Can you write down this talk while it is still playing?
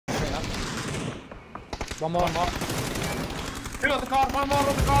One more. Two on the car, one more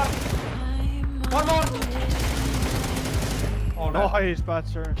on the car. One more. Oh, no. Nice,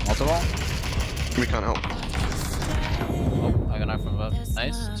 Badger. Multiple. We can't help. Oh, I got knocked from above.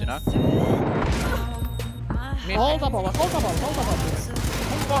 Nice. 2 knock. Hold the ball, hold the ball, hold the ball.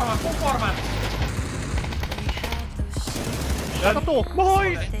 Full format.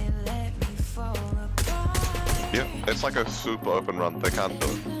 Nice! Yeah, it's like a super open run. They can't do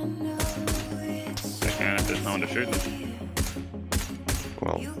it. They can if there's no one to shoot them.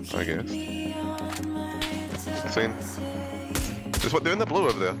 Well, I guess. Seen. Just what they're in the blue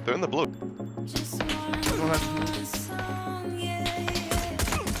over there. They're in the blue. Two left.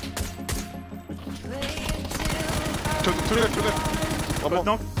 One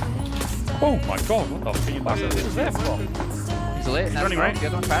more. Oh my god, what the fuck is that from? He's lit. He's running right. The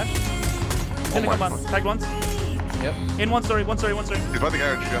other one crashed. In the come on. Tagged once. Yep. In one story. He's by the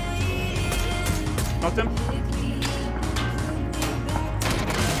garage, yeah. Knocked him.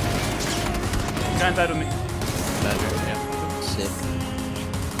 Guy inside with me. Badger, yeah. Sick.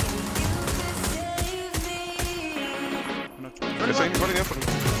 You're saying he's running in for him.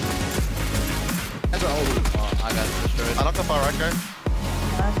 That's what I got destroyed. I knocked the far right guy.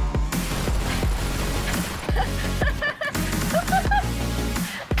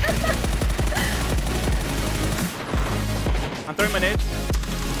 I'm throwing my nades.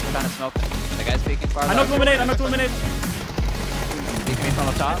 Kind of smoke. The guy's peeking far left. I knocked one nade. Peeking me from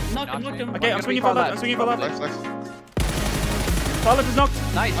the top. Knock him. Okay, I'm swinging for left. Nice. Far left is knocked.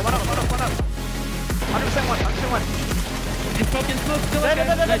 Nice. One up. 100% one. In smoke, still Dead. okay.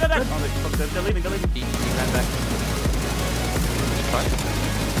 They're leaving. He ran back. Fine.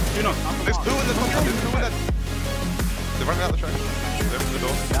 You know. There's two in the top. They're running out the track. They're in the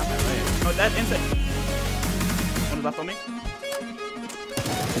door. Oh, that inside. One is left on me.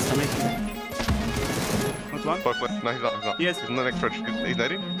 What's one? Both left. No, he's not. Yes. He's in the next stretch. He's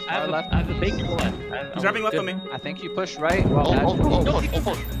nading. I have a big bullet. He's wrapping left on me. I think you push right. Well, Oh,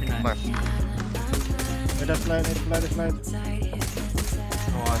 push. Nice. Need a flight.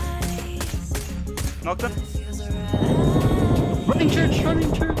 Knocked him. Running church. I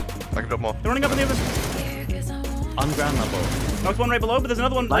can drop more. They're running up on the other. On ground level. Knocked one right below, but there's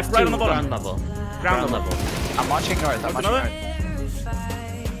another one like right on the bottom. Ground level. I'm watching north. I'm watching Another? north.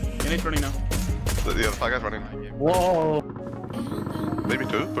 Yeah, he's running now. The other far guy's running. Whoa. Maybe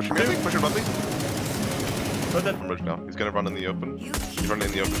two. Pushing me. Push him, Budley. Put that. Bridge now. He's gonna run in the open. He's running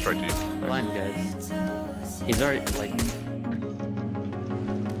in the open straight to you. Blind guys. He's already like. Yeah,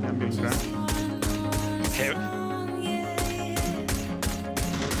 I'm getting scratched.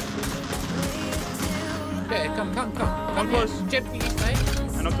 Okay, come. Come close. Chip, please, mate.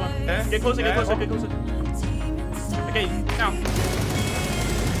 I knocked one. Get closer. Okay, now.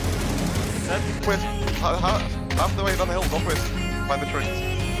 Dead. West. Half the way down the hill. Northwest. Find the trees.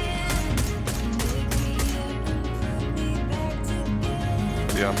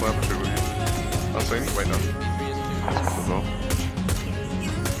 Yeah, I'm playing for sure with you. I'll say wait no. No.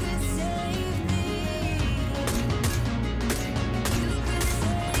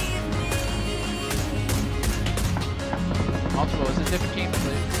 Multiple, is it different teams,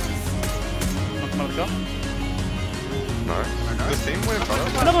 please? Knocked another go. No. This team way in front of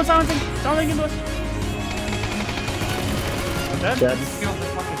us. Another one silencing into us. Dead?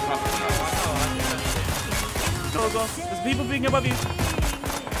 No, go. There's people being above you.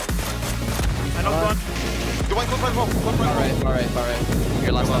 I knocked one. Go on, close right wall. Far right.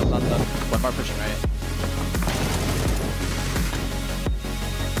 Your last one. One more pushing right.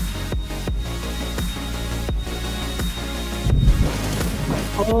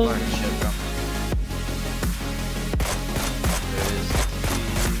 Oh. Shit, bro.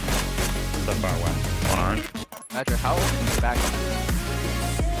 So far away. One orange. Badger, how old are you back?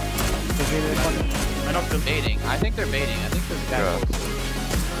 I knocked them. Baiting. I think they're baiting. I think there's a guy Yeah.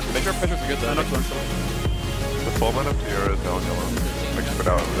 close. Make sure pictures are good I though. knocked one. The format up here is now yellow. Make sure put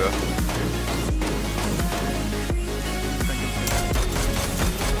out over there.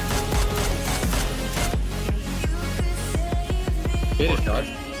 Hit it, Josh.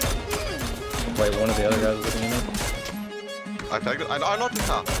 Wait, one of the other guys is looking at me. I tagged it. I knocked the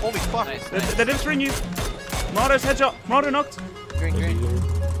car. Holy fuck. Nice. They didn't string you. Marauder's headshot. Marauder knocked. Green.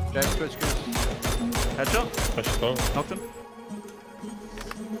 Drive switch. Headshot. Push slow. Knocked him.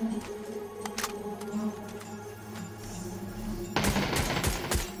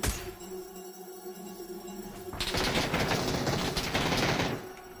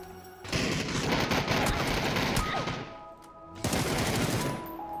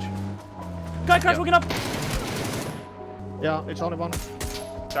 Guy crash walking up. Yeah, it's only one.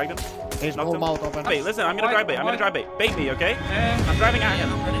 Tagged him. He's Knocked full him. mouth open. Wait, listen, I'm gonna drive bait. I'm gonna drive bait. Bait me, okay? I'm driving at him.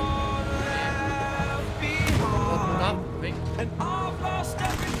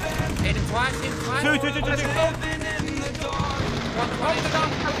 Hit him twice. Two. Let's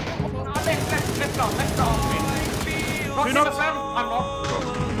go. Two knocks. I'm locked.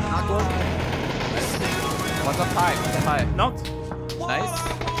 One's up high. Knocked. Nice.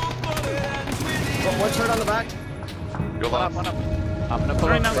 One shot on the back. Go left. One up. I'm gonna pull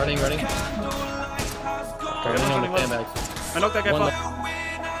Right up. now. Running on the sandbags. I knocked that guy One far.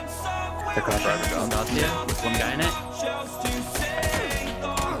 The car Driving down. Garcia, one guy in it.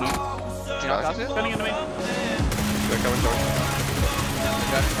 You know Garcia? Coming into me. They're coming towards. We're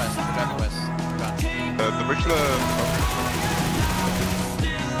driving west. The bridge to the...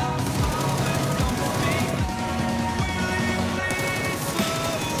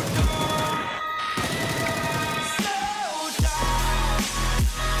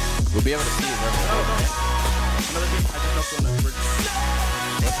 We'll be able to see you wherever Another team. I just knocked one at the bridge.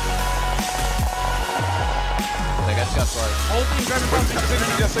 They got far. Whole team driving past me.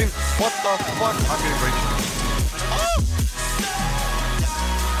 Yes, same. What the fuck? I'm getting reached.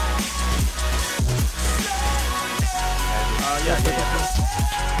 Yeah.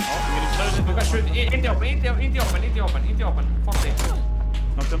 We got shoot. In the open. Fuck it.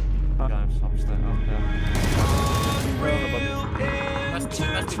 Knocked him. Guys, upstairs. Must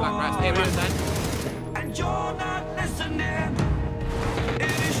be black grass. Hey, right side.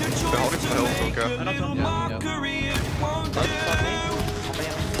 They're holding the hill, so okay. I knocked him. Yeah.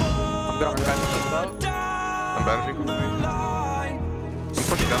 I'm banishing. He's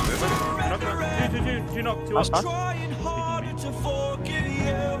pushing down there, isn't he? Knocked him. Two knocked. Two up.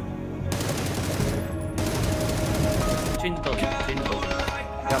 Change the building.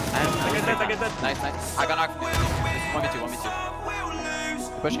 I get that. Nice. I got knocked. 1v2.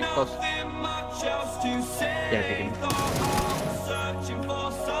 Pushing close. Yeah, take him.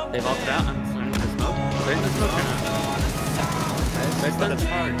 They've opted out. I'm throwing the smoke. We're in the smoke right now. Nice. That's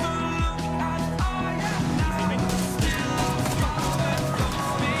hard.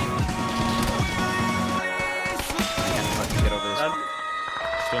 Get over this.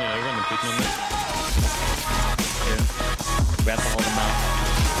 Stoney, are you running peeking on this? We have to hold him out.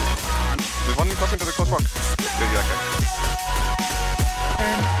 There's one crossing to the close rock. Yeah, okay.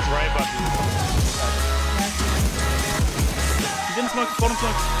 Right above you. He's in smoke. Bottom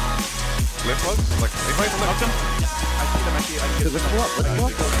smoke. Left slugs? Like, he might have Knocked him. I see them. Let's pull up. We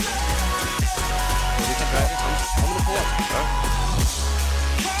can drive it. I'm gonna pull up.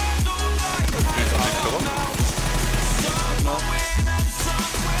 Kill him.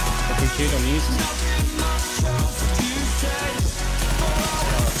 I can shoot on these.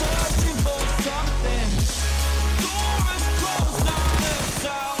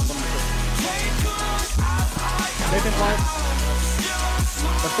 Taking flight.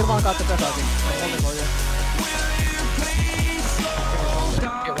 Let's get one got the best, I think. I'm holding for you.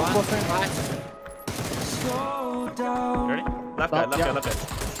 Get one. Ready? Left guy.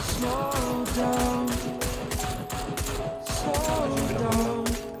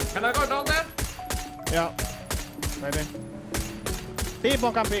 Can I go down there? Yeah. Maybe.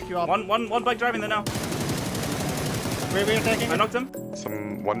 People can pick you up. One bike driving there now. We're taking I it. knocked him.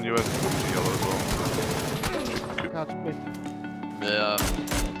 Some one US yellow as well. Catch, please. Yeah.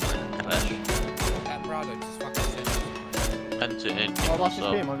 Flash. That brother just fucking shit. End to end. Oh, what's his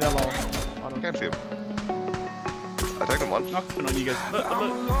team on yellow? I don't Can't see him. I tagged him once. Knocked him on you guys. Look.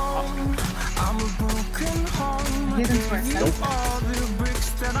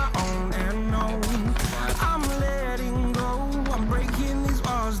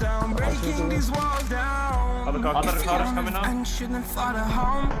 Other car is coming up.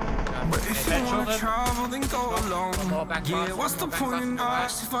 What's the point in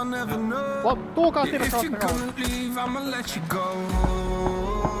us if I never know? What? Two cars still across the road. Leave, I'ma let you go.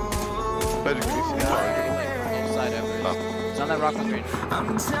 Better can you see him? Side over. It's on that rock on green.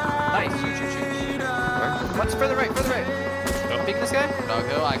 Nice. Shoot. Nice. What's further right? Peek this guy.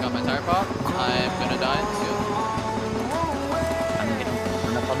 Doggo, I got my tire pop. I'm gonna die in the field.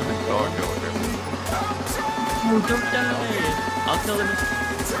 Oh, okay. Oh, don't die. I'll kill him.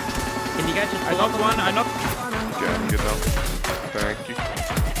 Can you guys just I knocked one. Okay, good now. Thank you.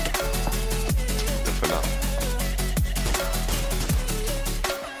 Good for now.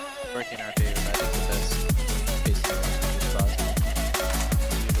 Working in our favor, but I think the best case scenario is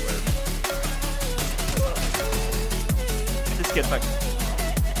Just get back.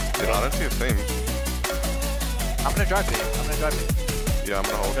 You know, I don't see a thing. I'm gonna drive it. Yeah, I'm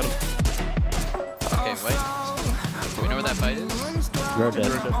gonna hold. Got him. Okay, wait. Do we know where that fight is? Road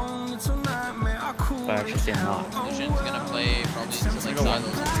dead. I actually see a knock. Lucian's gonna play probably into like silos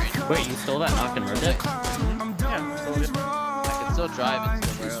and green. Wait, you stole that knock and road dead? Yeah, so good. I can still drive into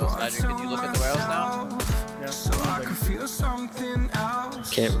the warehouse. Badger, can you look at the warehouse now?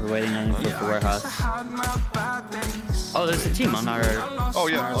 Okay, we're waiting on you for the warehouse. Oh, there's a team on our Oh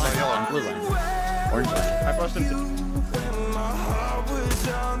yeah, on on our yellow. on blue line. Orange line. I flushed him too.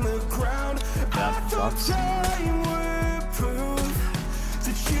 Yeah, sucks.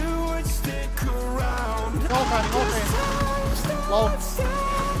 Low.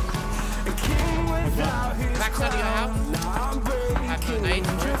 Backside of your house. Have a nade.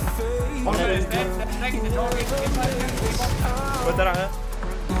 Put that on her.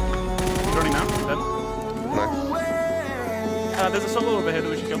 He's running now. Dead. Nice. There's a solo over here that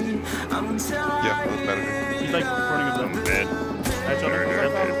we should kill. Yeah, that's better. He's like running up them. Dead. I shot him.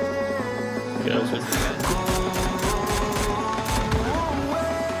 Dead. Yeah, that was good.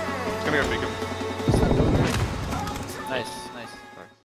 It's gonna go beacon. Nice.